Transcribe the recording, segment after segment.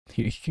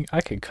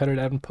I can cut it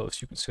out in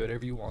post. You can say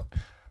whatever you want.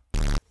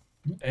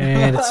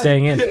 And it's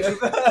staying in.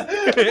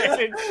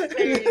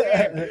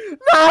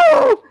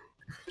 No!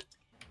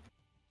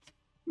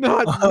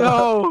 Not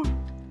no!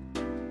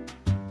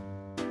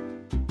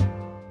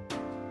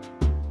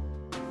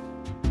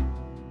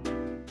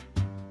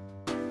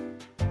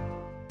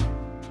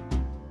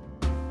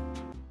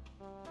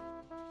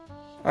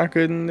 I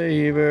couldn't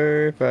leave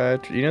her if I...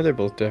 You know they're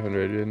both deaf and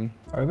rigid.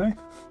 Are they?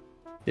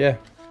 Yeah.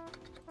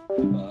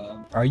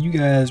 Are you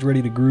guys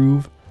ready to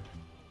groove?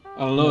 I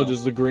don't know,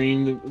 does the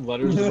green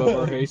letters above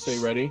our face say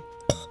ready?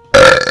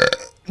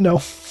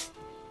 No.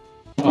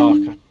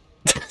 Oh, God.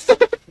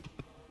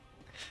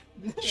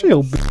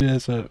 She'll beat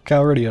ass up.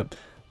 Kyle, ready up.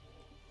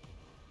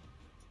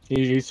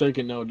 He's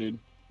thinking no, dude.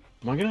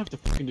 Am I gonna have to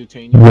fucking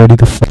detain you? Ready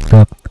the fuck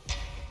up.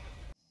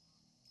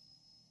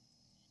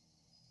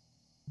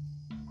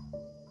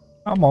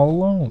 I'm all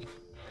alone.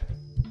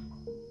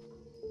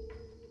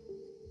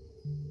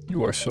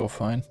 You are so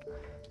fine.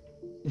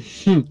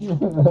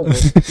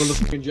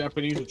 Motherfucking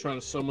Japanese are trying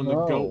to summon the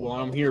goat while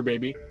I'm here,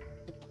 baby.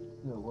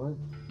 Yeah, what?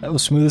 That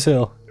was smooth as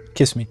hell.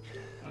 Kiss me.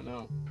 I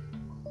know.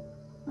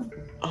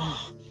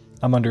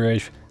 I'm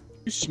underage.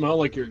 You smell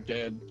like you're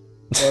dead.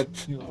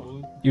 What?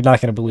 You're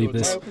not gonna believe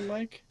What's this. open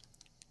mic?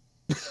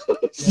 Are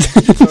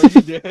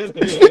you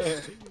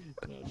dead?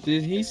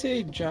 Did he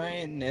say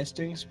giant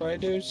nesting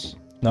spiders?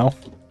 No?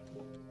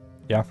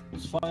 Yeah.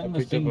 It's fine. I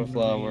picked up a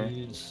flower.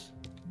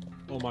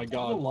 Oh my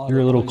God. You're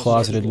a little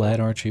closeted lad,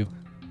 aren't you?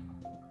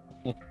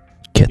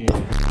 Get the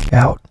fuck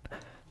out.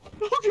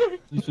 Okay.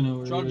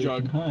 Jug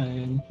jug.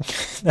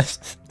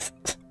 That's,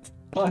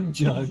 Fun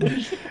jug.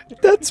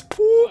 that's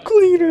pool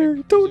cleaner.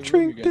 Don't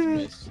drink You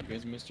that.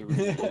 guys missed a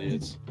really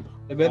idiots.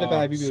 I bet if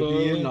I be So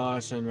with you.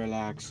 nice and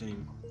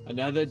relaxing.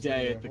 Another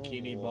day at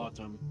Bikini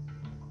Bottom.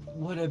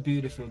 What a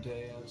beautiful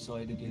day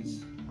outside it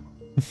is.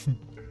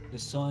 The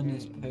sun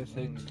is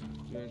perfect.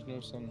 There's no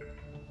sun.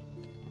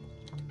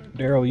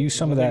 Daryl, use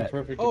some of Nothing that.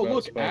 perfect Oh about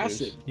look,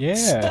 spiders. acid.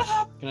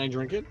 Yeah. Can I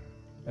drink it?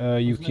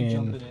 You There's no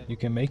jumping can it. you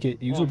can make it Oh,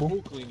 I'm usable.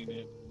 pool cleaning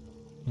it.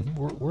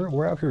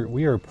 We're out here.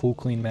 We are pool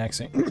clean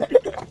maxing.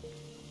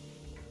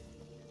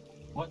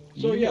 What?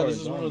 So You yeah, are this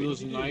is one of zombie.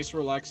 those nice,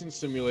 relaxing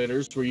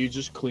simulators where you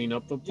just clean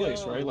up the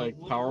place, right? Like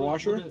power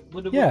washer.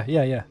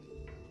 Yeah.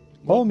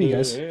 Follow me,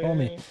 guys. Follow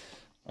me.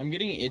 I'm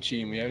getting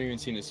itchy and we haven't even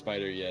seen a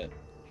spider yet.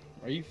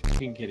 Are you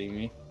fucking kidding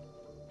me?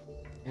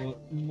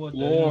 What?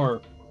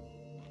 Lore.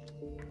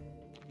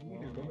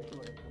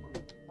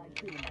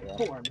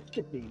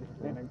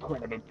 An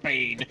incredible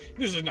pain.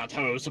 This is not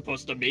how it was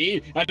supposed to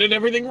be. I did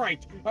everything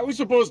right. I was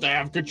supposed to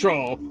have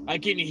control. I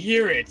can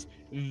hear it.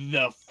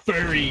 The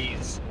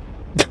furries.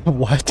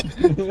 What?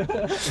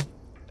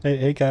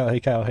 Hey Kyle.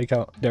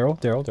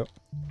 Daryl.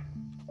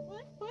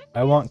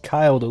 I want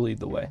Kyle to lead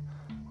the way.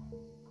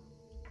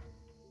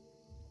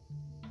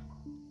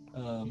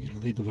 You gonna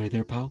lead the way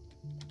there, pal?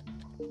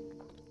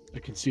 I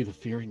can see the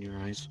fear in your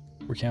eyes.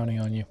 We're counting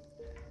on you.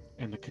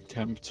 And the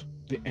contempt,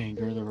 the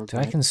anger, the Dude,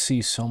 regret. I can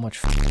see so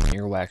much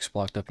earwax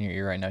blocked up in your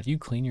ear right now. Do you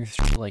clean your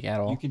shit, like at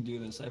all? You can do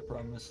this, I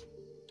promise.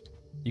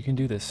 You can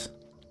do this.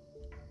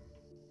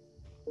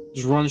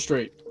 Just run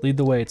straight. Lead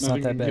the way. It's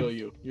Nothing not that can bad. kill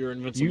you. You're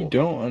invincible. You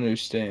don't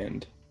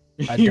understand.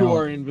 I You don't.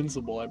 are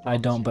invincible. I promise.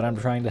 I don't, but I'm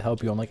trying to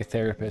help you. I'm like a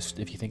therapist.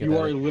 If you think You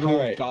about are a it. literal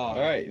Alright, god.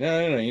 alright.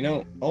 No. You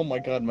know, oh my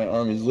god, my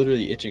arm is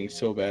literally itching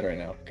so bad right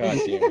now. God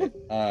damn it.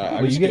 I'm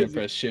Well, just you gonna get-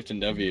 press shift and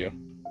W.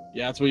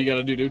 Yeah, that's what you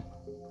gotta do, dude.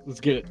 Let's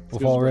get it. We'll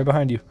follow right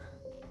behind you.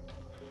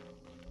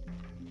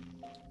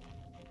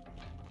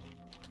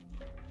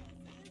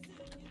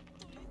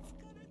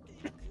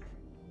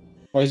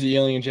 Why is he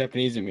yelling in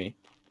Japanese at me?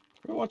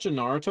 We're watching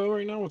Naruto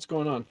right now. What's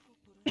going on?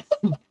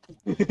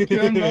 Dude,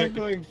 I'm not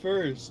going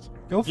first.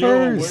 Go Yo,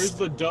 first. where's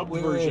the dubbed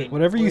version?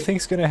 Whatever you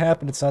think's gonna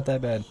happen, it's not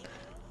that bad.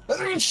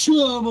 Where's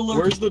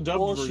the dubbed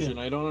Bullshit. version?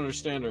 I don't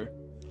understand her.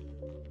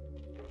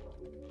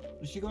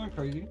 Is she going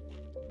crazy?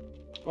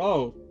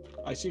 Oh,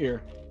 I see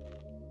her.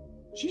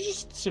 She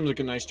just seems like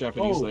a nice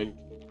Japanese Oh. lady.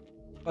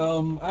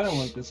 I don't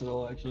like this at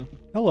all, actually.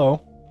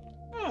 Hello.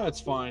 Ah,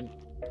 it's fine.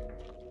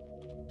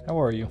 How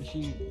are you? Is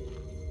she,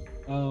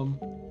 Are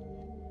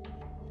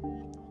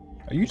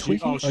you She-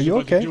 tweaking? oh, Are she's you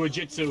about to okay? do a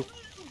jitsu.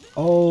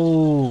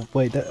 Oh,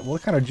 wait.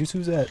 What kind of jutsu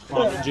is that?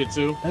 Vomit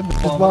jitsu. That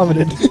bitch just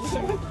vomited.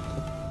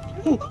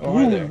 Oh,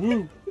 hi there.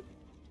 Woo.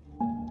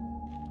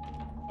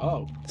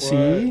 Oh.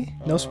 See?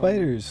 No What?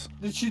 spiders.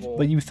 did she?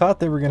 But you thought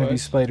there were gonna be What?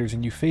 spiders,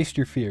 and you faced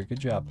your fear. Good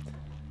job.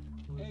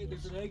 Hey,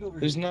 there's an egg over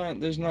There's here. not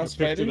I spiders?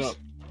 picked it up.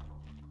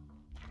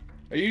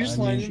 Are you just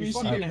I lying mean, to me she so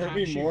you can fucking hurt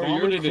me she more? You're a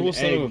vomited an cool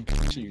son of a egg.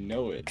 bitch, you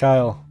know it.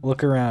 Kyle,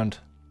 look around,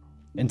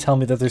 and tell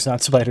me that there's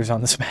not spiders on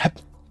this map.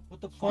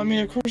 What the fuck? Well, I mean,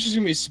 of course there's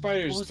gonna be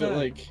spiders, What was but that?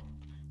 like,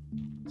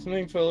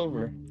 something fell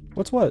over.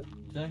 What's what?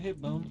 Did I hit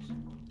bones?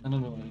 I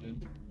don't know what I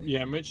did.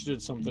 Yeah, Mitch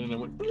did something and it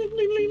went. Bling,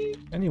 bling,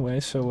 bling.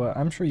 Anyway, so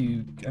I'm sure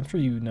you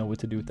know what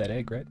to do with that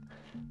egg, right?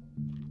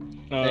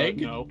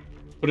 Egg? No.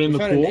 Put it in You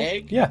the found pool. an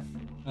egg? Yeah.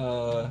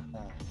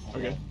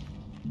 Okay.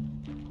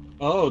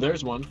 Oh,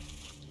 there's one.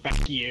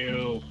 Fuck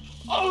you.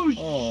 Oh.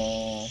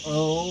 Oh.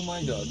 Oh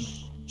my god.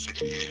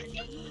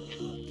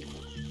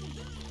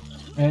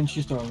 And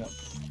she's throwing up.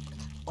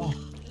 Oh,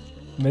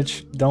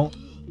 Mitch, don't.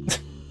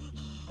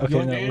 Okay,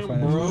 Young no, we're am,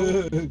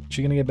 fine. bro.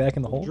 She gonna get back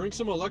in the hole? Drink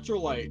some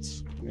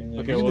electrolytes.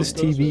 Look at this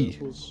TV.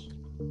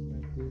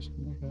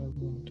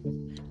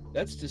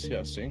 That's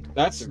disgusting.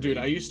 That's, dude,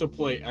 I used to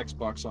play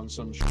Xbox on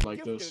some shit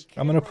like this.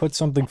 I'm gonna put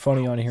something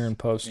funny on here in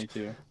post. Me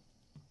too.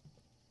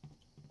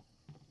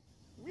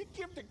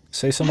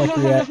 Say something like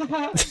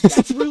react.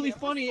 That's really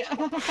funny.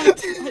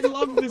 I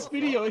love this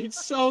video.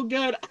 It's so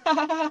good.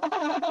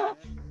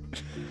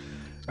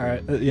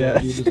 Alright, yeah.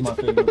 This is my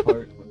favorite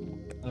part.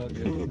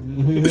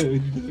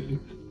 Okay.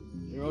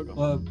 You're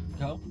welcome.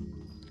 Kyle?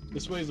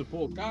 This way is the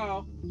pool.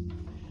 Kyle,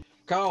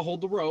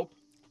 hold the rope.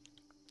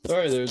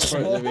 Sorry, there was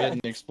part that we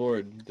hadn't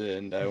explored,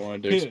 and I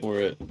wanted to explore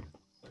it.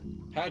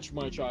 Hatch,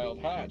 my child,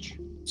 hatch.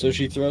 So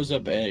she throws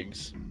up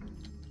eggs.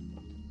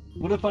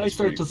 What if I That's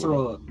start pretty to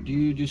throw up? Do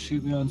you just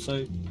shoot me on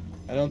sight?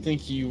 I don't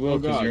think you will Oh,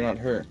 because God. you're not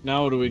her.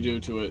 Now what do we do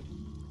to it?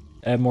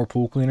 Add more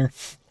pool cleaner.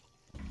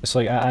 It's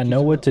like, I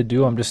know what to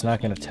do, I'm just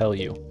not gonna tell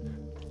you.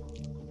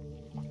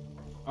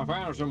 I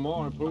found some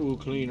more pool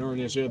cleaner in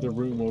this other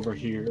room over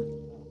here.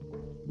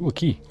 Ooh, a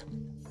key.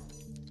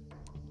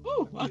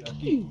 Oh, a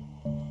key.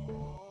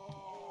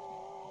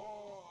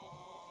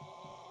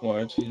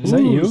 What? Is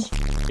that you?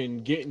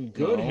 Fucking getting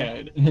good No.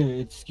 head.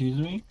 Excuse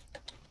me?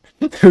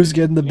 Who's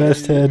getting the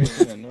best Why are you head?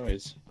 making that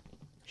noise?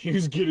 He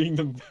was getting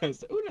the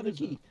best. Oh, another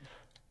key.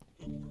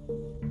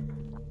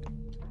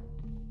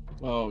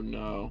 Oh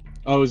no.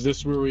 Oh, is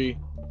this where we?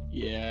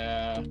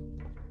 Yeah.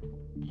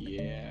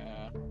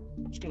 Yeah.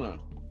 I'm just gonna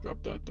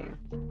drop that there.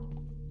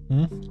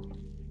 Hmm?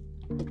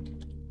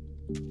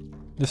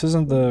 This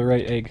isn't the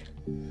right egg.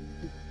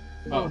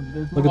 Oh,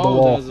 Look at the oh,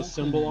 wall. there's a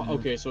symbol.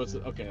 Okay, so it's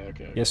okay.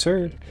 Yes,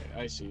 sir. Okay,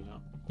 I see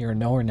now. You're a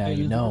knower now, Hey, you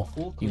there's no know.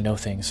 pool You cleaner know in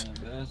things.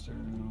 that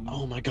bathroom.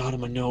 Oh my God,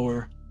 I'm a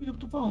knower. Pick up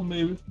the phone,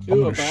 baby. I'm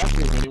Ooh, gonna a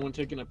bathroom. Anyone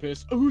taking a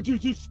piss? Oh,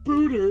 there's a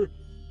spooner.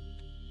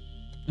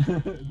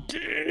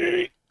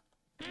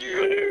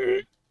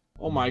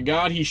 Oh my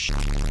God, he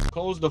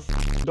closed the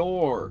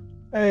door.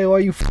 Hey, why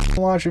you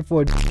watching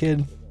for,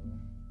 kid?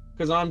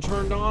 Cause I'm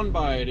turned on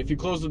by it. If you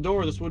close the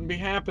door, this wouldn't be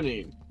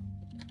happening.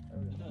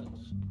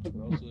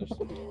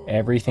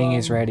 Everything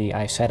is ready.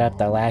 I set up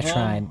the last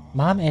shrine.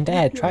 Mom and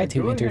Dad tried to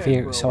Go ahead,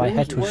 interfere, bro. so I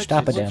had to Where's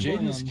stop What's them.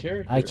 Jaden's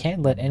character? I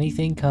can't let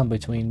anything come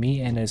between me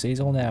and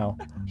Azazel now.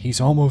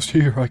 He's almost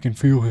here, I can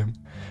feel him.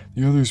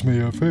 The others may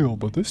have failed,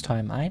 but this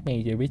time I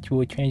made the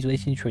ritual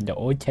translations from the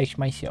old text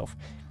myself.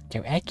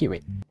 They're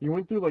accurate. You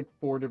went through like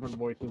 4 different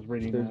voices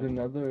reading There's that.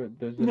 another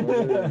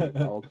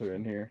altar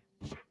in here.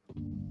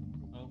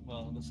 Oh,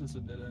 well, this is a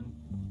dead end.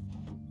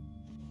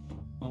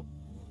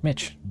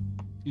 Mitch,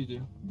 Excuse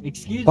you.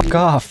 Excuse fuck you.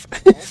 off.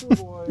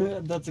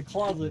 That's a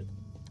closet.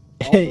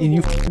 And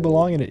you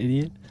belong in it,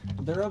 idiot.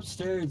 They're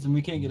upstairs and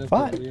we can't get up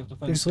Fine. there. We have to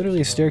find There's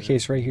literally a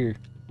staircase right here.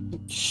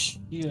 Shh.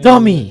 Yeah.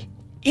 Dummy!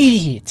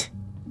 Idiot!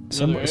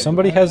 Another egg?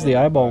 Somebody has the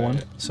eyeball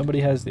one. Somebody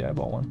has the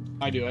eyeball one.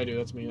 I do.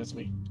 That's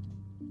me.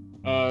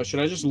 Should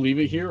I just leave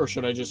it here or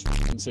should I just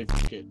f***ing say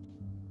fuck it?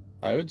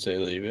 I would say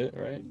leave it,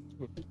 right?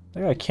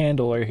 I got a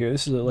candle right here.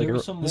 This is There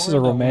was some this more is a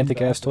in that one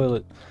romantic ass bathroom.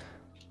 toilet.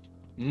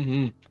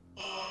 Mm-hmm.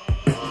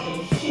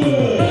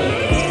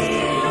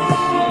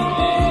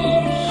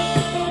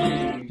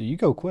 Dude, you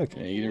go quick.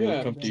 Yeah, either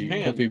Yeah, comfy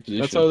Japan. position.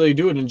 That's how they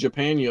do it in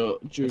Japan.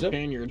 up?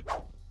 Japanyard.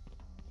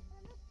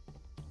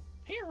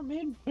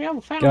 Pyramid. We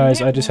haven't found Guys,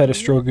 that I just had a one.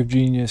 stroke of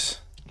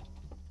genius.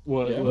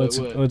 What? Yeah,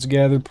 Let's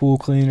gather pool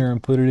cleaner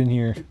and put it in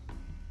here.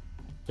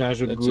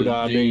 That's a That's good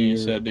a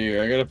genius idea.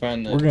 idea. I gotta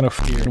find that. We're gonna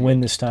f***ing win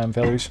this time,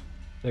 fellas.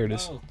 There it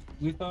is. Oh,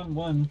 we found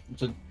one.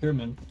 It's a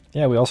pyramid.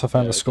 Yeah, we also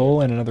found Yeah, the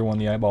skull and another one,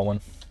 the eyeball one.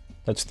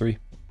 That's 3.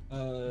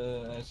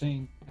 I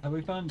think. Have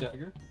we found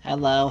dagger?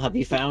 Hello, have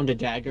you found a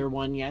dagger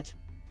one yet?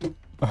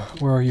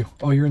 Where are you?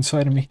 Oh, you're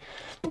inside of me.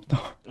 I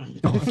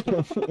don't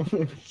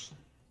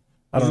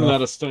Isn't know.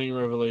 that a stunning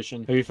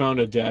revelation? Have you found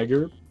a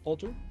dagger,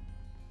 Alter?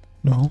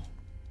 No.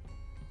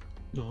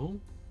 No.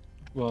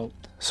 Well,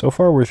 So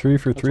far, we're 3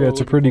 for that's 3. what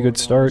That's a we're pretty looking good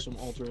for now, start. some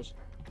altars.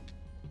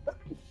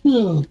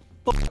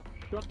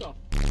 Shut the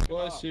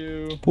Bless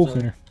you. Pool So-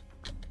 cleaner.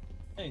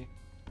 Hey.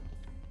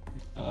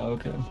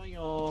 Okay.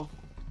 Kyle.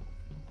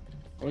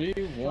 What do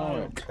you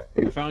want?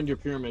 I found your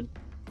pyramid.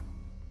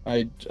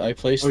 I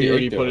placed Oh, the you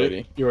already egg put already.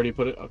 it? You already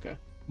put it? Okay.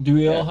 Do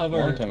we Yeah, all have a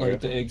long our time ago.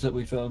 the eggs that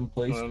we found I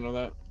placed? don't know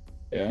that.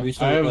 Yeah. We I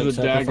start, have like, the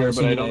dagger, but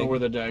sacrificing I an don't know egg. where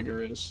the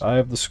dagger is. I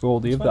have the skull.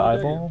 Do you have Let's the find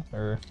the eyeball?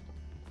 Or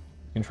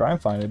you can try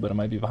and find it, but it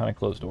might be behind a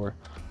closed door.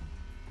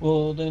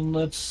 Well, then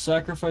let's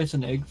sacrifice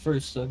an egg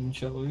first, then,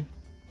 shall we?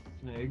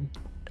 An egg.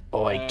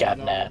 Boy,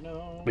 don't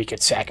know. we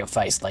could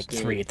sacrifice like Let's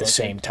do 3 it. at the Okay.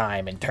 same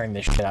time and turn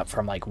this shit up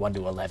from like 1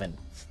 to 11.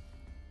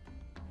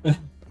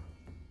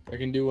 I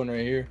can do one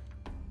right here.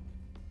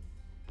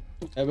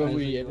 How about I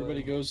we? think,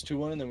 Everybody goes to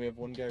one, and then we have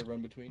one guy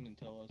run between and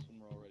tell us when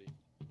we're all ready.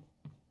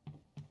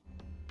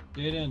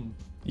 Jaden,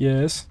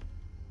 Yes.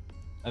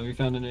 have you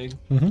found an egg?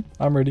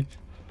 I'm ready.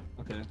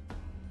 Okay.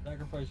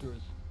 Sacrifice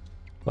yours.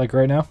 Like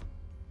right now?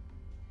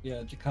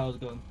 Yeah, Kyle's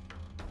going.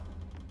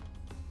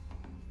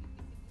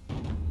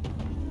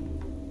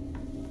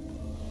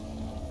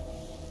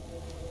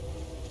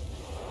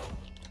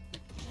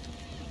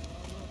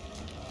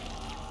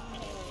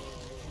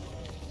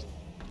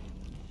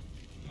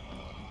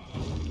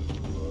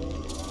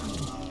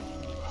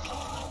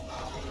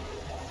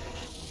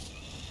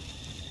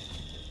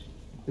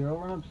 Daryl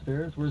run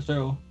upstairs? Where's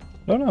Daryl?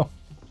 Don't know.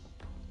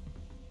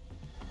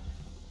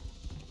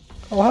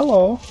 Oh,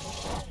 hello.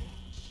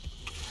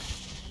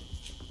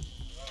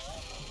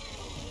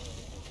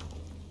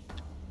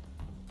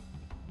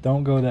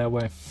 Don't go that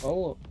way.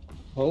 Hello.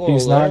 Hello.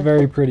 She's there. not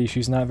very pretty.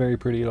 She's not very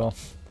pretty at all.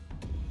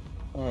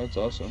 Oh, that's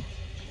awesome.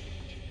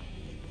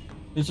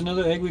 There's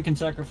another egg we can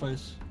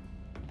sacrifice.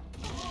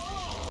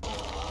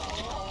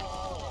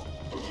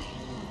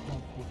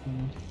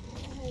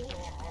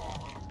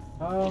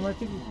 I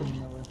think he's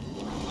coming that way.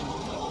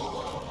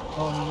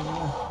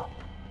 Oh,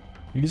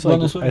 no. He's Run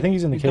like, this way. I think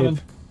he's in the He's cave. coming.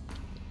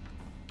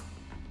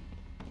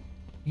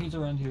 He's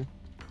around here.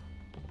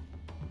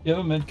 You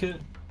have a med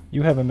kit?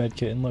 You have a med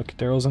kit, and look,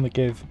 Daryl's in the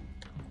cave.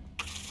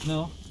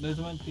 No, there's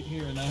a med kit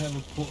here, and I have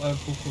full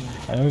clean.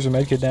 I know there's a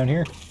med kit down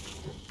here.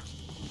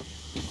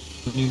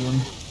 Need one.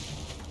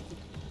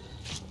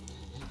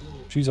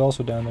 She's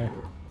also down there.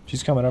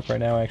 She's coming up right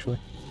now, actually.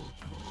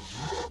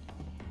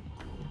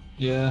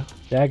 Yeah.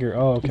 Dagger.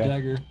 Oh, The okay.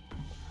 dagger.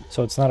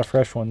 So it's not a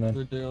fresh one then.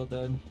 Where Daryl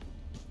died.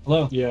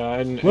 Hello. Yeah, I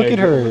didn't. Look at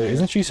her.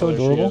 Isn't she so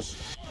adorable?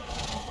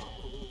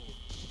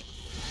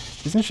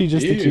 Isn't she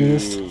just the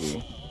cutest?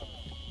 Ew.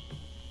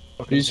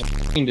 She's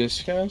f***ing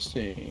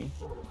disgusting.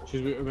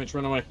 She's Mitch,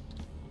 run away.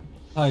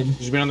 Hide.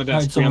 She's behind the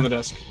Hide desk. Behind the somewhere.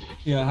 desk.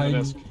 Yeah, On the hide.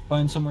 desk.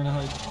 Find somewhere to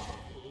hide.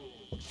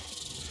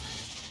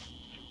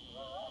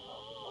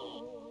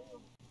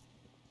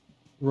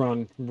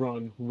 Run,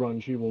 run, run.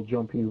 She will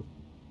jump you.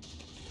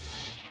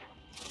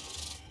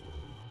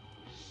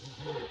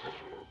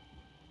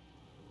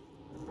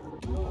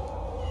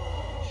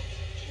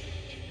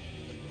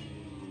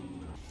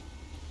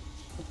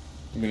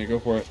 I'm gonna go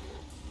for it.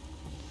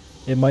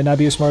 It might not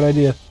be a smart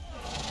idea.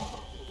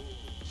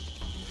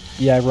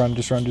 Yeah, run.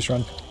 Just run. Just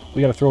run.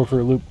 We gotta throw her for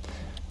a loop.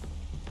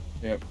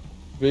 Yep.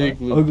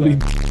 Big loop. Ugly.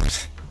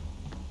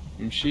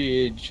 And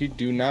she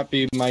do not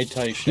be my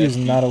type. She is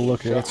That not a be-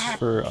 looker. That's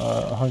for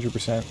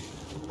 100%.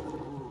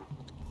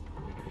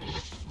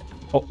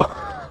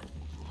 Oh.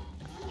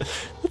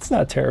 That's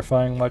not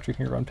terrifying watching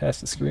her run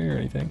past the screen or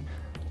anything.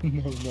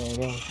 No.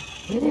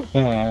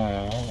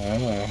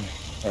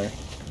 Sorry.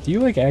 Do you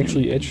like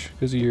actually itch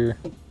because of your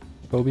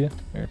phobia?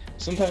 Or...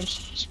 Sometimes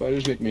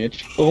spiders make me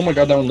itch. Oh my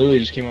god, that one literally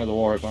just came out of the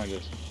wall right behind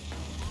us.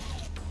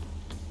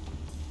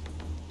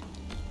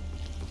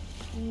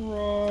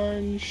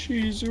 Run,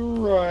 she's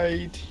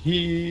right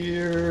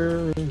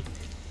here.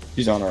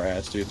 She's on our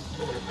ass, dude.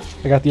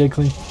 I got the egg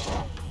clean.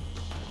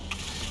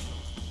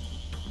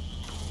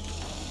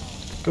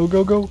 Go,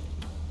 go, go.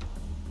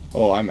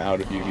 Oh, I'm out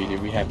of UV,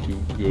 dude. We have to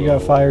go. You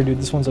got fire, dude.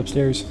 This one's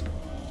upstairs.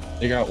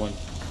 They got one.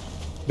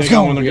 Let's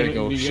got go. one, We they're gotta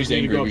gonna- go. you guys She's need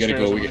to angry. We gotta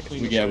upstairs. go. I'm We gonna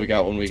clean yeah, this we up.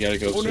 got one. We gotta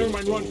go. Oh, never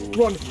mind.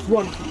 Run.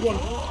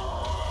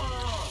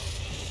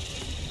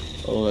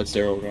 Oh, that's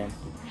Daryl gone.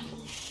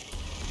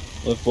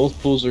 Well, if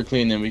both pools are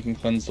clean, then we can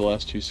cleanse the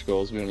last 2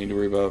 skulls. We don't need to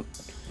worry about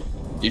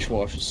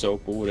dishwasher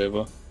soap or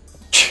whatever.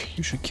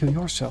 You should kill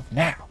yourself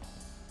now.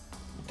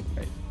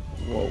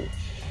 Whoa.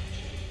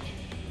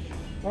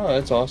 Oh,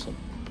 that's awesome.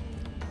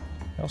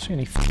 Y'all see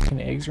any fucking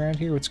eggs around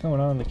here? What's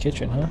going on in the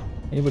kitchen, huh?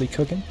 Anybody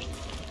cooking?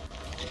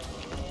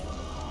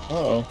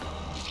 Uh-oh.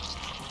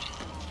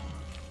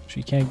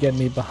 She can't get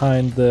me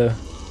behind the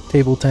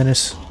table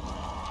tennis.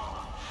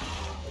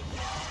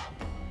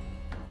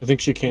 I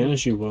think she can and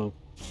she will.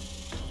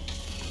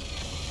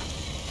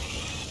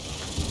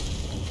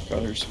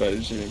 God, her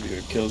spiders are gonna be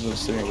what kills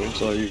us. They're gonna wait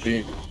till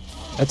UV.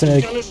 That's an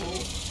egg.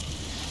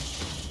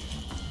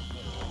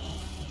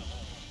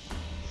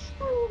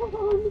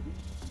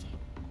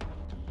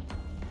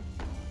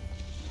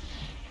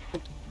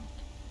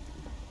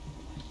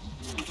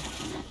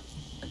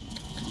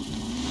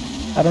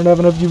 I don't have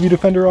enough UV to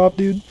fend her off,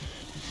 dude.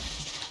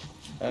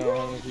 I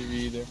don't have UV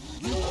either.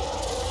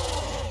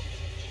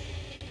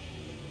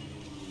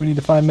 We need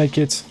to find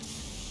medkits.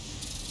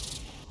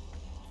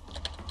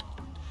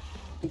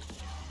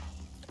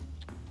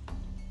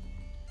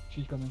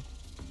 She's coming.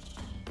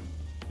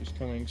 She's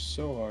coming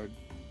so hard.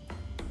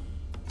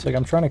 It's like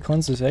I'm trying to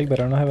cleanse this egg, but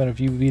I don't have enough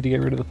UV to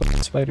get rid of the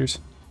fucking spiders.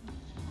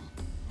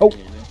 Oh!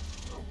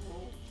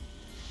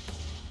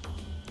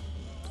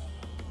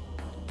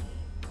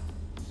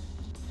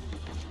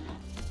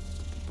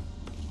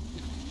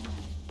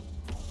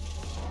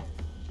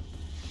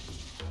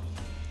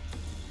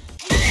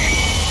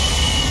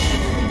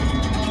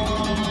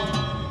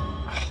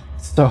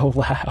 So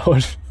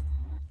loud.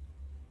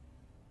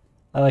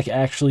 I like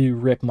actually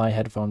ripped my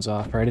headphones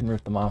off, or I didn't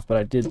rip them off, but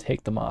I did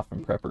take them off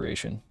in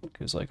preparation.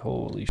 Because like,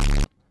 holy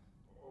shit.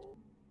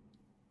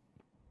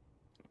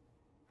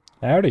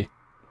 Howdy.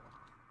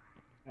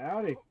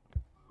 Howdy.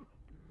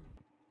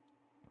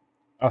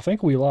 I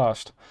think we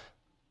lost.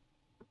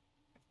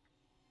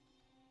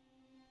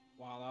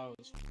 Wow, that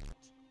was.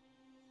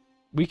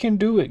 We can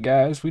do it,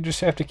 guys. We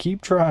just have to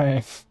keep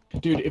trying.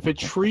 Dude, if a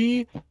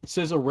tree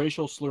says a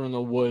racial slur in the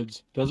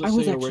woods, does it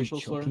say a racial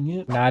slur?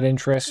 it. Not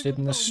interested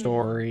in the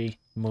story.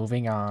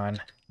 Moving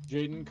on.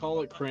 Jaden,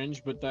 call it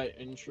cringe, but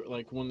that intro,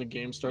 like when the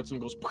game starts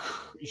and goes,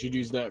 you should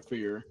use that for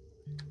your,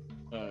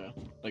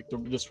 like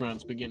this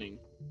round's beginning.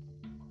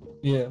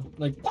 Yeah,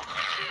 like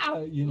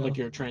You know. Like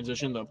your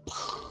transition, the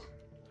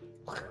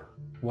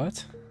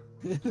What?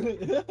 when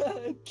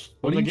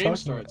What are the you game talking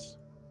starts.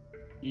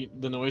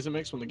 The noise it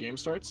makes when the game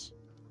starts.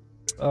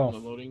 Oh,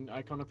 When the loading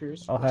icon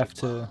appears. I'll it's have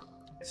like,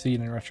 to see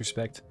it in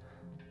retrospect.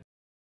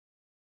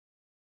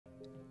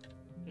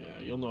 Yeah,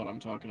 you'll know what I'm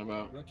talking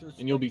about. Retrospective.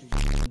 And you'll be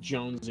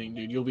jonesing,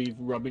 dude. You'll be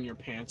rubbing your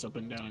pants up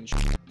and down and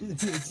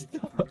shit.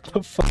 What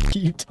the fuck are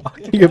you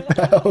talking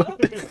about?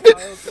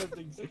 Kyle said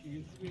things,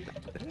 excuse me.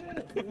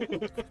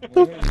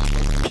 What are you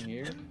fucking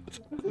here?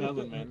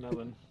 Nothing, man,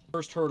 nothing.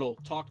 First hurdle,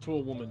 talk to a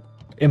woman.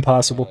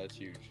 Impossible. That's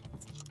huge.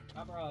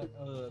 I brought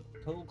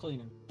pool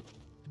cleaner.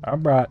 I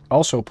brought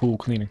also pool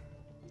cleaning.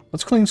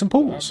 Let's clean some I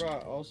pools.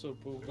 brought also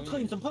pool Clean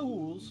cleaning. some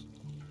pools.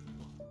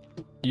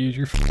 Dude,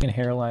 your fucking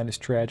hairline is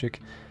tragic.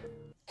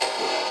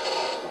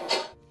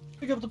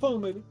 Pick up the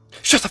phone, baby.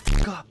 Shut the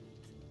fuck up!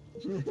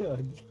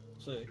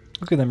 Say,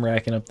 Look at them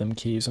racking up them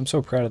keys. I'm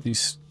so proud of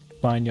these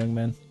fine young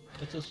men.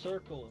 it's a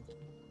circle.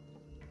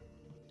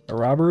 The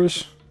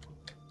robbers?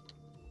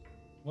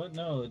 What?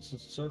 No, it's a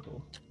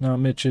circle. No,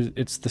 Mitch,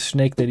 it's the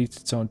snake that eats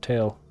its own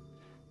tail.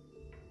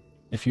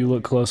 If you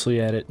look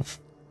closely at it.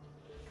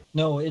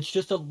 No, it's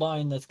just a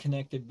line that's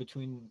connected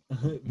between.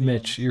 the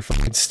Mitch, you're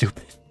fucking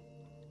stupid.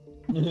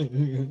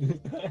 ends.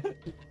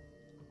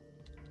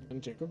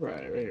 And Jacob,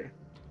 right here.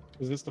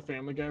 Is this the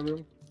Family Guy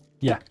room?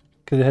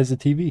 Because it has a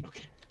TV.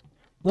 Okay.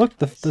 Look,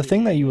 the see.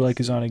 thing that you like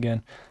is on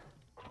again.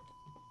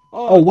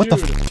 Oh, what the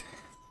dude. fuck?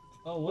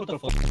 Oh, What what the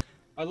the fuck?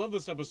 I love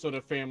this episode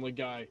of Family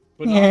Guy,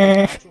 but not the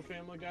actual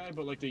Family Guy,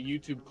 but like the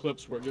YouTube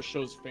clips where it just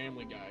shows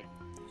Family Guy.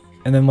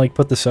 And then, like,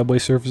 put the Subway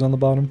Surfers on the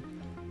bottom.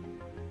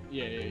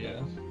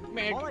 Yeah.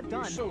 Man, All I've you're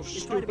done so is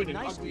try to stupid be and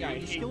nice to ugly. you, I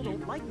and you hate still you.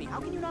 don't like me. How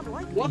can you not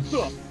like me? What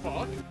the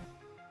fuck?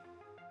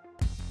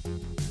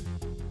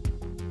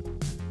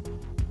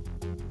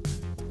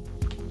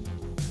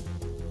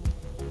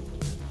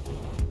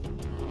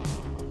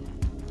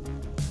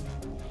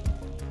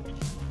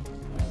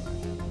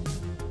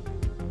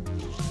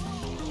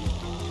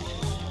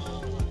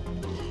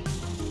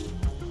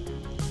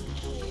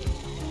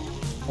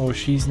 Oh,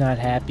 she's not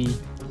happy.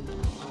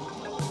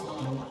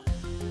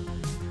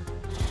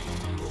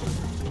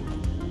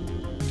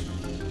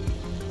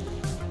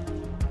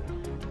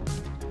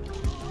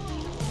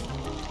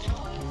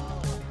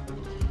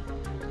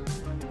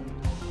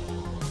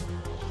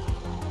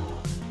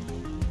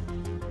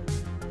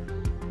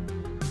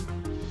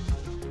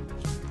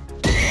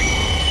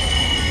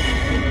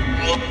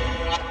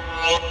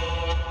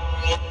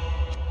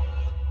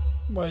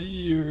 My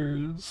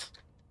ears.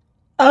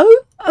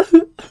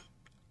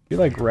 You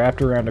like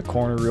wrapped around a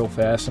corner real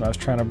fast and I was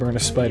trying to burn a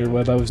spider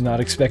web. I was not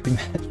expecting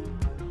that.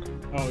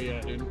 Oh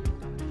yeah, dude.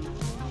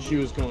 She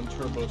was going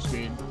turbo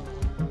speed.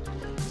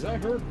 Is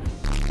that her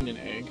f***ing an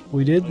egg?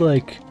 We did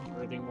like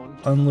Birthing one?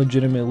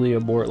 unlegitimately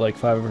abort like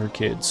 5 of her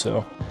kids,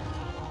 so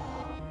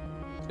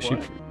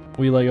What?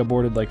 we like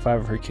aborted like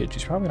 5 of her kids.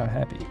 She's probably not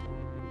happy.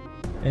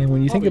 And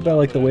when you think Probably about not,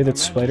 like the but way I that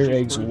imagine spider she's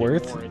eggs birthing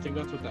work, more. I think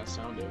that's what that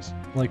sound is.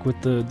 like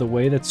with the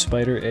way that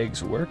spider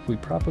eggs work, we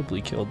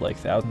probably killed like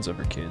thousands of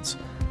her kids.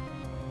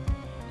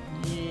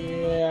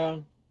 Yeah.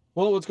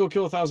 Well, let's go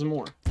kill 1,000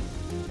 more.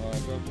 Oh, I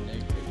dropped an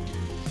egg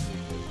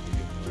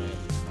right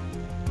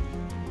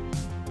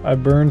here. I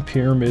burned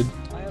pyramid.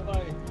 I have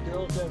a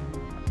girl that.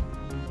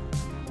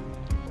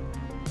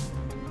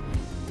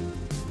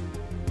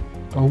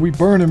 Oh, we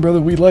burning, brother.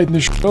 We lighting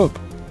this shit up.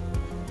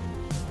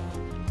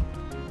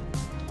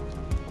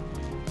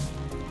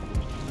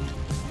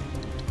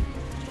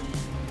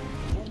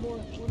 One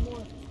more.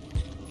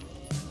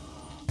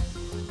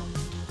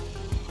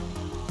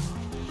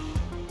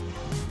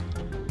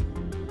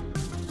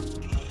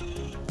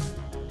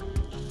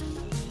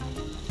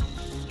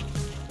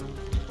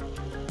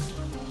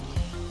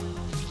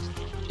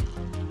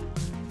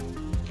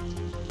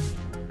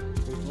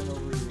 There's one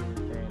over here,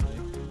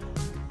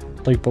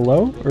 apparently. Like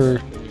below or? Over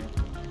here.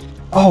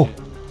 Oh,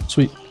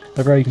 sweet. I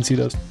forgot you can see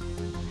those.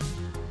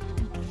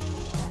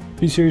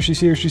 She's here. She's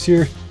here. She's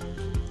here.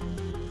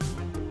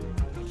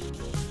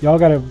 Y'all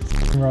gotta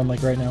run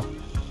like right now.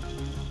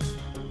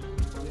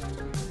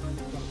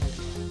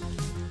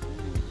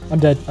 I'm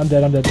dead. I'm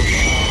dead. I'm dead.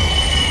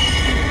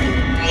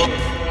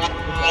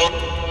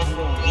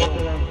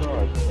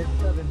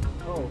 It's 7.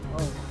 Oh.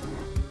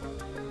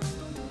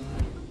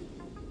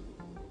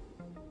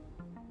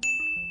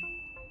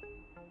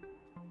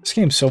 This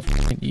game's so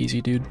fucking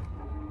easy, dude.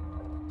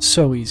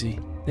 So easy.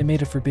 They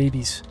made it for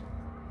babies.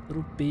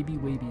 Little baby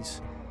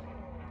wabies.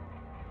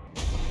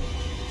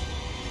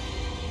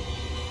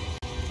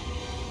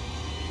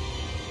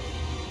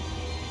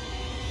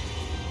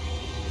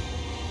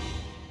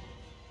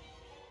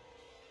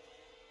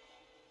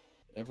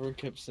 Everyone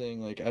kept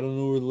saying, like, I don't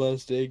know where the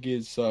last egg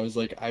is, so I was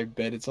like, I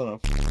bet it's on a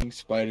fucking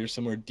spider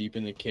somewhere deep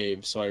in the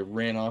cave, so I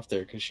ran off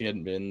there because she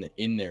hadn't been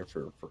in there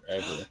for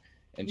forever.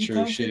 And You sure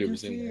as shit, conquered it your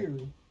was in there.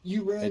 fear.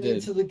 You I ran did.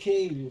 into the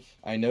cave.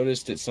 I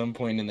noticed at some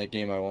point in that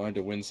game I wanted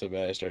to win so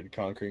bad I started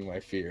conquering my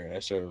fear, and I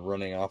started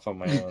running off on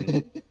my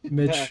own.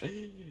 Mitch,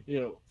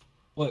 Yo,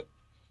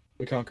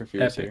 We conquer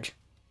fears here. epic.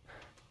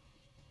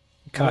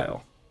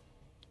 Kyle,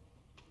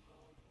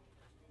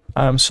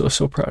 I'm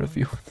so proud of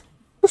you.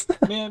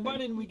 Man, why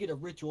didn't we get a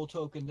ritual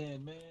token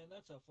then, man?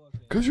 That's a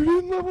fucking. Cause you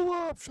didn't level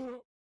up. Shut up.